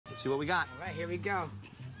See what we got. All right, here we go.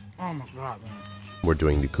 Oh my God, man. We're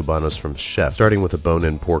doing the Cubanos from Chef, starting with a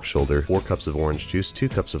bone-in pork shoulder, 4 cups of orange juice, 2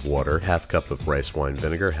 cups of water, half cup of rice wine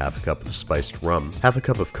vinegar, half a cup of spiced rum, half a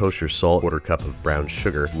cup of kosher salt, 1/4 cup of brown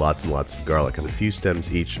sugar, lots and lots of garlic, and a few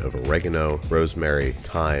stems each of oregano, rosemary,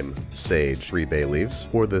 thyme, sage, 3 bay leaves.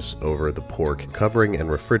 Pour this over the pork, covering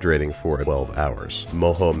and refrigerating for 12 hours.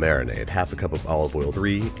 Mojo marinade, half a cup of olive oil,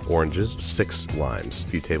 3 oranges, 6 limes,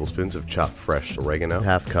 a few tablespoons of chopped fresh oregano,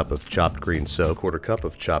 half cup of chopped green soap, 1/4 cup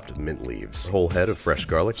of chopped mint leaves, whole head of fresh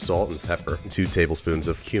garlic, salt and pepper, 2 tablespoons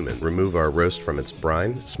of cumin. Remove our roast from its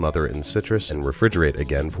brine, smother it in citrus, and refrigerate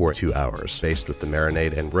again for 2 hours. Baste with the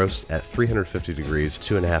marinade and roast at 350 degrees,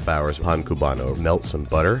 2.5 hours. Pan cubano. Melt some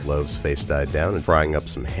butter, loaves face dyed down, and frying up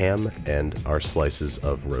some ham and our slices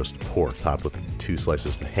of roast pork. Top with 2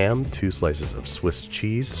 slices of ham, 2 slices of Swiss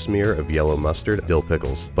cheese, smear of yellow mustard, dill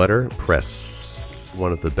pickles. Butter, press.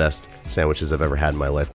 One of the best sandwiches I've ever had in my life.